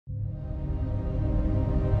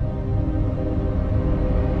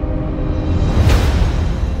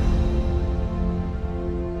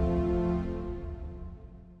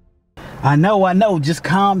I know. Just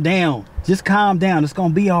calm down. Just calm down. It's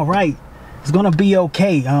gonna be all right. It's gonna be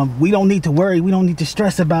okay. We don't need to worry. We don't need to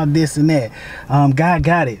stress about this and that. God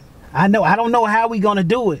got it. I don't know how we gonna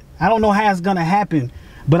do it. I don't know how it's gonna happen,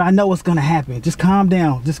 but I know it's gonna happen. Just calm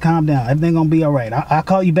down. Just calm down. Everything's gonna be all right. I'll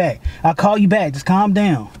call you back. I'll call you back. Just calm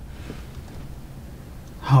down.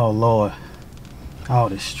 Oh, Lord. All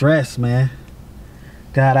the stress, man.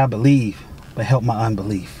 God, I believe, but help my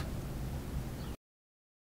unbelief.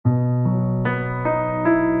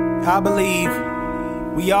 I believe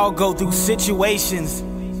we all go through situations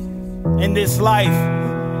in this life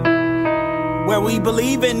where we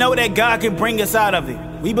believe and know that God can bring us out of it.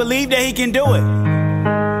 We believe that He can do it.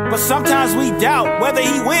 But sometimes we doubt whether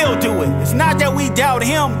He will do it. It's not that we doubt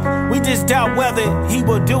Him, we just doubt whether He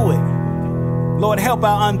will do it. Lord, help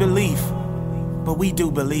our unbelief, but we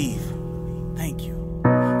do believe. Thank you.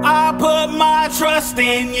 I put my trust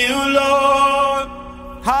in you, Lord.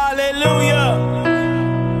 Hallelujah.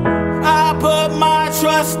 I put my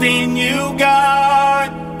trust in you,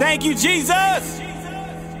 God. Thank you, Jesus.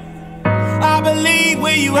 I believe,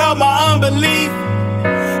 will you help my unbelief?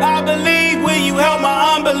 I believe, will you help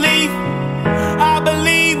my unbelief? I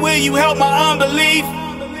believe, will you help my unbelief?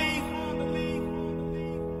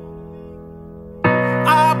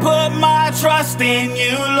 I put my trust in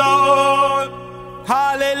you, Lord.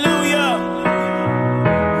 Hallelujah.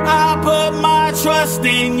 I put my trust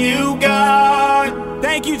in you, God.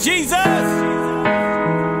 Thank you, Jesus.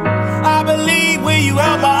 I believe, will you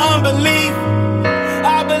help my unbelief?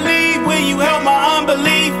 I believe, will you help my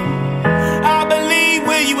unbelief? I believe,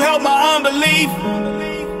 will you help my unbelief?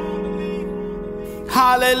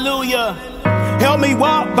 Hallelujah. Help me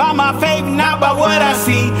walk by my faith, not by what I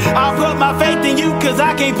see. I'll put my faith in you, cause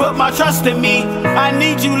I can't put my trust in me. I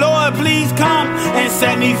need you, Lord, please come and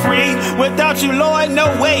set me free. Without you, Lord,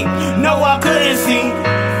 no way, no, I couldn't see.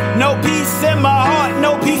 No peace in my heart,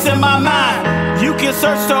 no peace in my mind. You can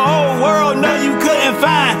search the whole world, no, you couldn't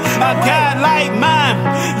find a God like mine.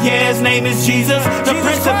 Yeah, His name is Jesus, the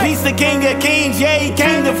Prince of Peace, the King of Kings. Yeah, He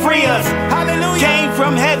came to free us. Hallelujah. Came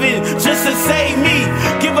from heaven just to save me.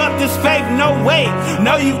 Give up this faith, no way.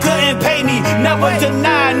 No, you couldn't pay me. Never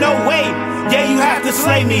deny, no way. Yeah, you have to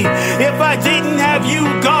slay me. If I didn't have you,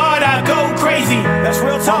 God, I'd go crazy. That's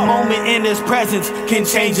real talk. One moment in His presence can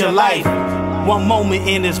change your life. One moment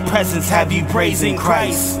in His presence have you praising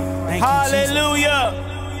Christ. Hallelujah.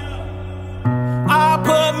 I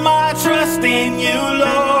put my trust in you,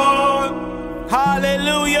 Lord.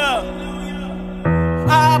 Hallelujah.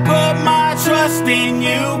 I put my trust in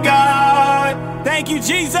you, God. Thank you,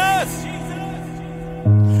 Jesus.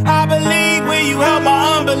 I believe, will you help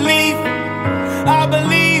my unbelief? I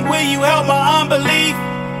believe, will you help my unbelief?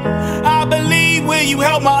 I believe, will you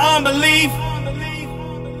help my unbelief?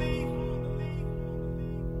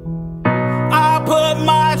 I put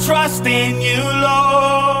my trust in you,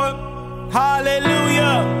 Lord.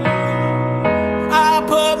 Hallelujah. I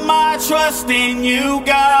put my trust in you,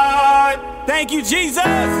 God. Thank you, Jesus.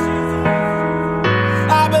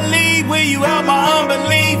 I believe, will you help my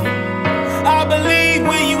unbelief? I believe,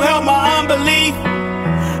 will you help my unbelief?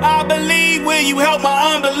 I believe, will you help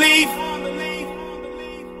my unbelief?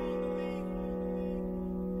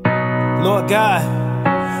 Lord God,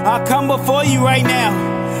 I come before you right now,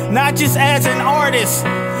 not just as an artist,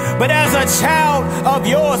 but as a child of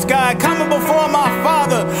yours, God, coming before my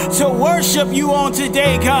Father to worship you on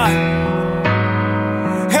today, God.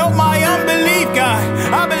 Help my unbelief, God.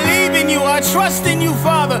 I believe in you. I trust in you,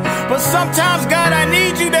 Father. But sometimes, God, I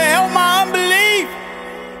need you to help my unbelief.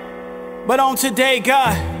 But on today,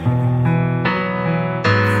 God,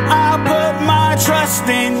 I put my trust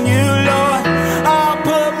in you, Lord. I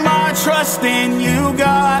put my trust in you,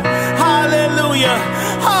 God. Hallelujah.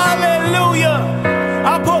 Hallelujah.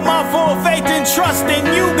 I put my full faith and trust in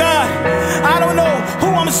you, God. I don't know who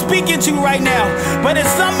I'm speaking to right now, but it's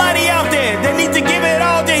somebody out there that needs to give it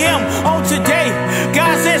all to Him on today.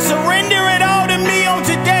 God said, surrender it all to me on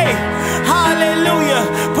today. Hallelujah.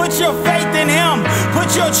 Put your faith in Him.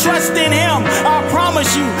 Put your trust in Him. I promise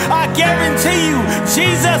you, I guarantee you,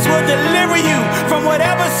 Jesus will deliver you from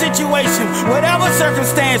whatever situation, whatever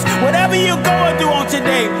circumstance, whatever you're going through on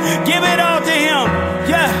today. Give it all to Him.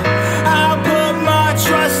 Yeah. I put my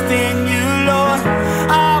trust in you, Lord.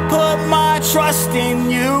 I put my trust in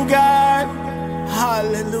you, God.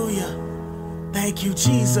 Hallelujah. Thank you,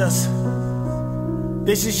 Jesus.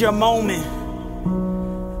 This is your moment.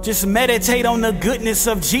 Just meditate on the goodness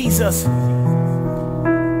of Jesus.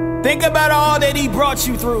 Think about all that He brought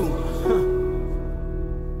you through.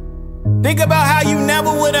 Think about how you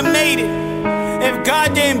never would have made it if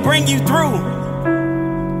God didn't bring you through.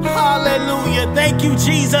 Hallelujah. Thank you,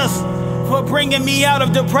 Jesus. for bringing me out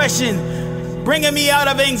of depression, bringing me out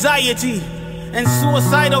of anxiety and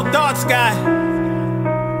suicidal thoughts, God.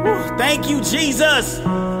 Whew, thank you, Jesus.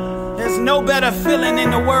 There's no better feeling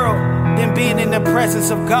in the world than being in the presence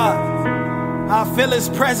of God. I feel His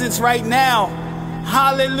presence right now.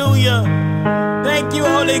 Hallelujah. Thank you,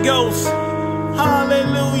 Holy Ghost.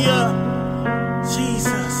 Hallelujah.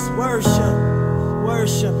 Jesus,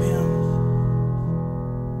 worship Him.